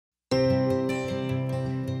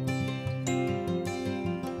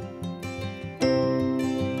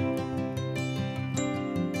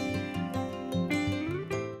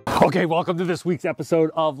Okay, welcome to this week's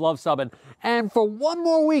episode of Luv Subbin. And for one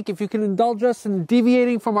more week, if you can indulge us in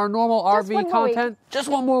deviating from our normal RV content, just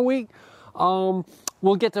one more week,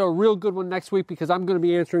 we'll get to a real good one next week because I'm going to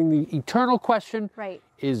be answering the eternal question. Right.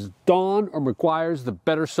 Is Dawn or McGuire's the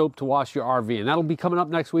better soap to wash your RV? And that'll be coming up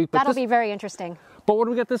next week. That'll be very interesting. But what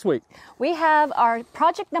do we get this week? We have our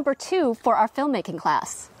project number 2 for our filmmaking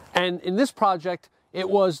class. And in this project, it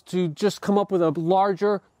was to just come up with a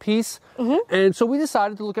larger piece. And so we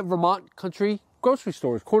decided to look at Vermont country grocery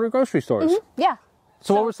stores, corner grocery stores. Yeah.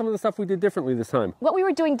 So what were some of the stuff we did differently this time? What we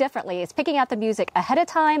were doing differently is picking out the music ahead of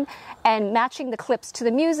time and matching the clips to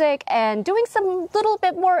the music and doing some little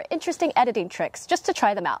bit more interesting editing tricks just to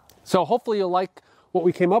try them out. So hopefully you'll like what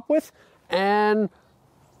we came up with, and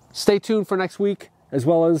stay tuned for next week, as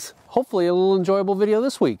well as hopefully a little enjoyable video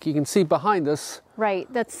this week. You can see behind us. Right,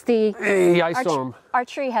 that's the ice storm. Our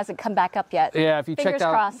tree hasn't come back up yet. Yeah, if you checked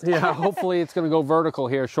out, crossed. Yeah, hopefully it's going to go vertical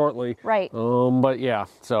here shortly. Right. But yeah,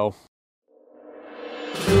 so.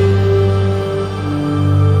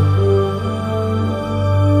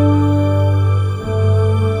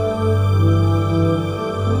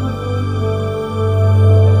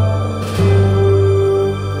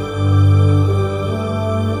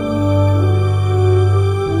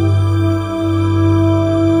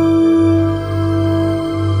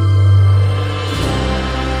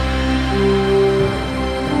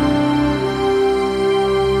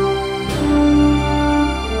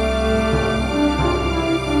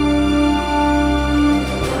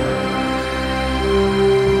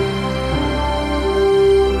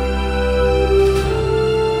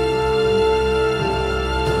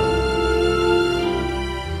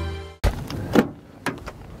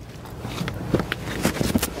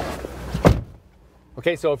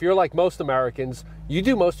 Okay, so if you're like most Americans, you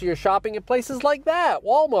do most of your shopping at places like that,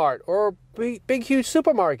 Walmart or a big, huge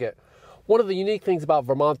supermarket. One of the unique things about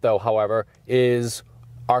Vermont, though, however, is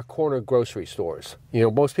our corner grocery stores. You know,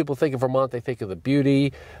 most people think of Vermont, they think of the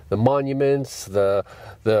beauty, the monuments, the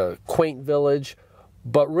quaint village.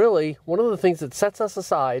 But really, one of the things that sets us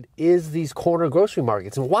aside is these corner grocery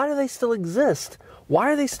markets. And why do they still exist?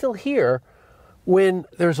 Why are they still here? When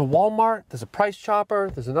there's a Walmart, there's a Price Chopper,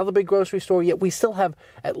 there's another big grocery store, yet we still have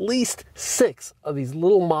at least 6 of these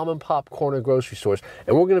little mom and pop corner grocery stores.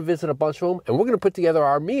 And we're going to visit a bunch of them, and we're going to put together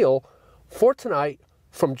our meal for tonight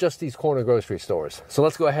from just these corner grocery stores. So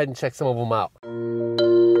let's go ahead and check some of them out.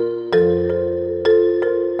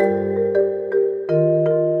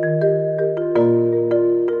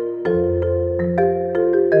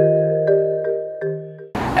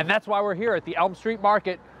 And that's why we're here at the Elm Street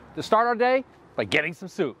Market to start our day by getting some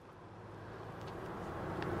soup.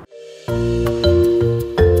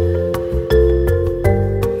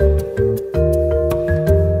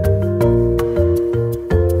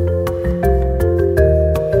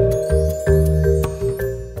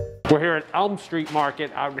 We're here at Elm Street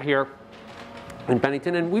Market out here in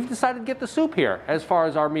Bennington, and we've decided to get the soup here as far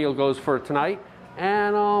as our meal goes for tonight.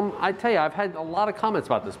 And I tell you, I've had a lot of comments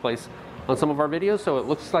about this place on some of our videos, so it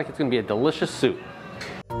looks like it's going to be a delicious soup.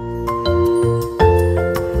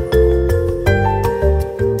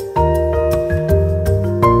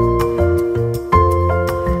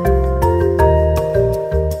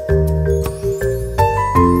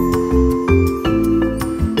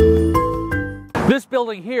 This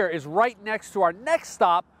building here is right next to our next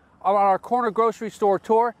stop on our corner grocery store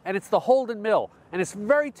tour, and it's the Holden Mill. And it's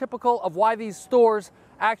very typical of why these stores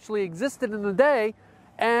actually existed in the day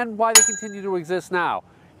and why they continue to exist now.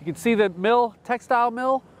 You can see the mill, textile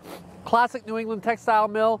mill, classic New England textile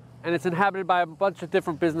mill, and it's inhabited by a bunch of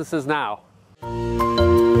different businesses now.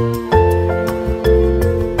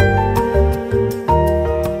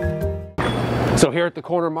 So here at the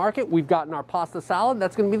corner market, we've gotten our pasta salad.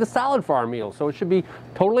 That's going to be the salad for our meal, so it should be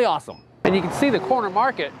totally awesome. And you can see the corner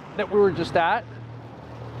market that we were just at,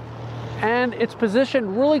 and it's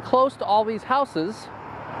positioned really close to all these houses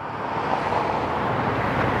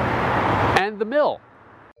and the mill.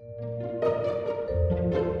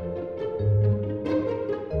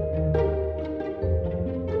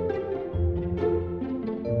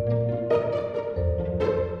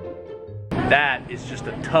 That is just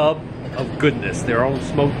a tub of goodness. Their own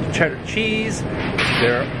smoked cheddar cheese,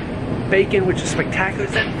 their bacon, which is spectacular.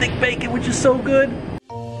 It's that thick bacon, which is so good.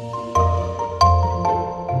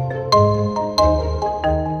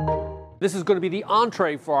 This is going to be the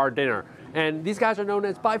entree for our dinner. And these guys are known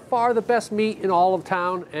as by far the best meat in all of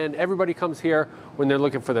town, and everybody comes here when they're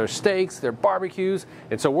looking for their steaks, their barbecues.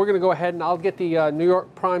 And so we're going to go ahead and I'll get the New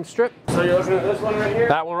York prime strip. So you're looking at this one right here?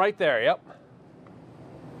 That one right there, yep.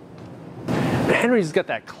 Henry's got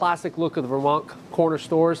that classic look of the Vermont corner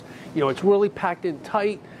stores. You know, it's really packed in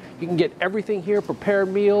tight. You can get everything here,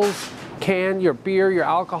 prepared meals, can, your beer, your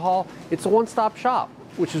alcohol. It's a one-stop shop,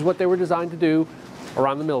 which is what they were designed to do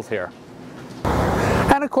around the mills here.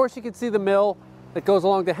 And of course you can see the mill that goes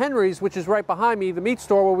along to Henry's, which is right behind me, the meat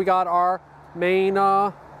store where we got our main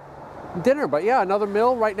dinner. But yeah, another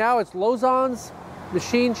mill. Right now it's Lozon's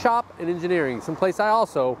Machine Shop and Engineering, someplace I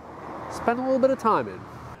also spend a little bit of time in.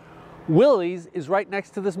 Willy's is right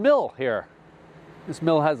next to this mill here. This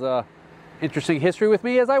mill has a interesting history with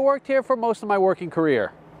me, as I worked here for most of my working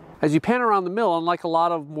career. As you pan around the mill, unlike a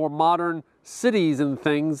lot of more modern cities and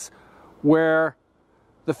things where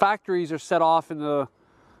the factories are set off in the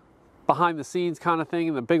behind the scenes kind of thing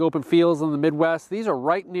in the big open fields in the Midwest, these are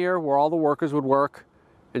right near where all the workers would work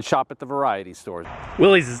and shop at the variety stores.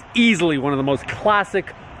 Willy's is easily one of the most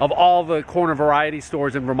classic of all the corner variety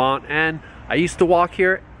stores in Vermont, and I used to walk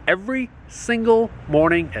here every single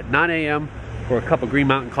morning at 9 a.m. for a cup of Green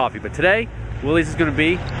Mountain coffee. But today, Willy's is going to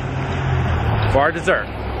be for our dessert.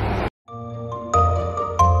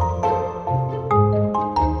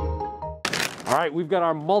 All right, we've got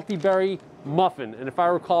our multi-berry muffin, and if I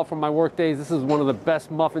recall from my work days, this is one of the best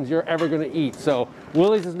muffins you're ever going to eat. So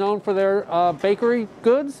Willy's is known for their bakery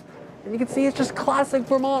goods, and you can see it's just classic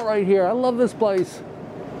Vermont right here. I love this place.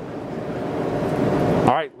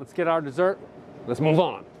 All right, let's get our dessert. Let's move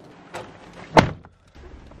on.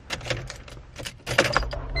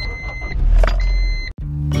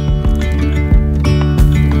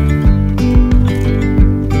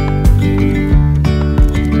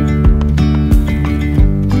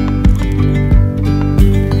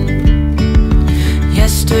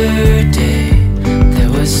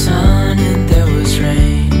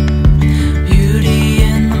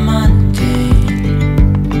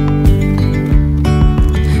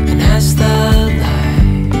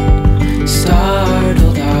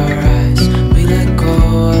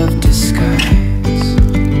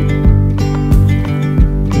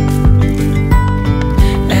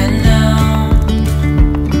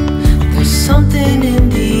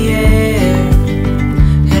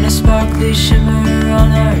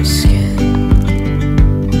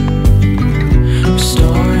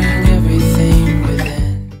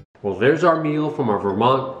 There's our meal from our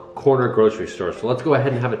Vermont corner grocery store. So let's go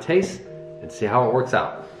ahead and have a taste and see how it works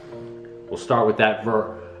out. We'll start with that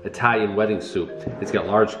Italian wedding soup. It's got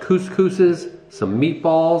large couscouses, some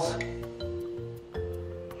meatballs.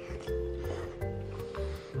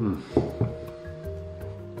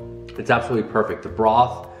 It's absolutely perfect. The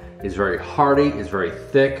broth is very hearty, it's very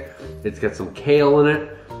thick. It's got some kale in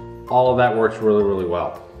it. All of that works really, really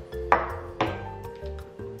well.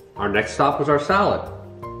 Our next stop was our salad.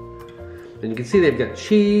 And you can see they've got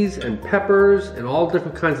cheese and peppers and all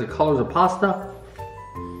different kinds of colors of pasta.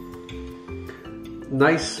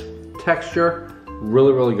 Nice texture,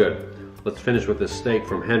 really, really good. Let's finish with this steak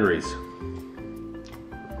from Henry's.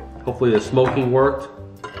 Hopefully the smoking worked.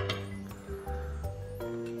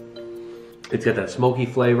 It's got that smoky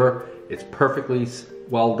flavor. It's perfectly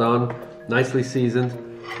well done, nicely seasoned.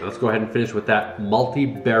 Now let's go ahead and finish with that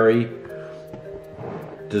multi-berry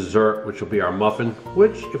dessert, which will be our muffin,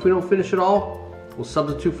 which, if we don't finish it all, we'll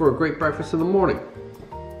substitute for a great breakfast in the morning.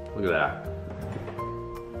 Look at that.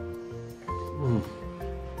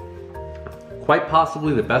 Quite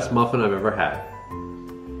possibly the best muffin I've ever had.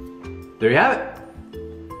 There you have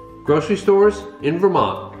it. Grocery stores in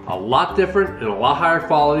Vermont, a lot different and a lot higher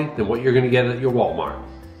quality than what you're going to get at your Walmart.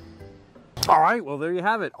 All right, well, there you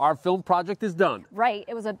have it. Our film project is done. Right,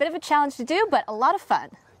 it was a bit of a challenge to do, but a lot of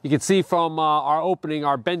fun. You can see from our opening,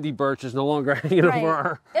 our bendy birch is no longer hanging over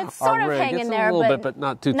our It's sort of rig. hanging it's there, a little bit, but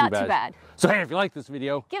not too bad. So hey, if you like this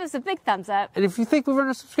video, give us a big thumbs up. And if you think we've earned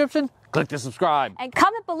a subscription, click the subscribe. And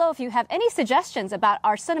comment below if you have any suggestions about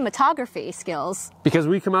our cinematography skills. Because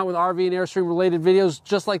we come out with RV and Airstream related videos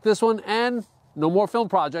just like this one, and no more film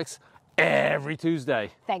projects every Tuesday.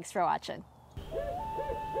 Thanks for watching.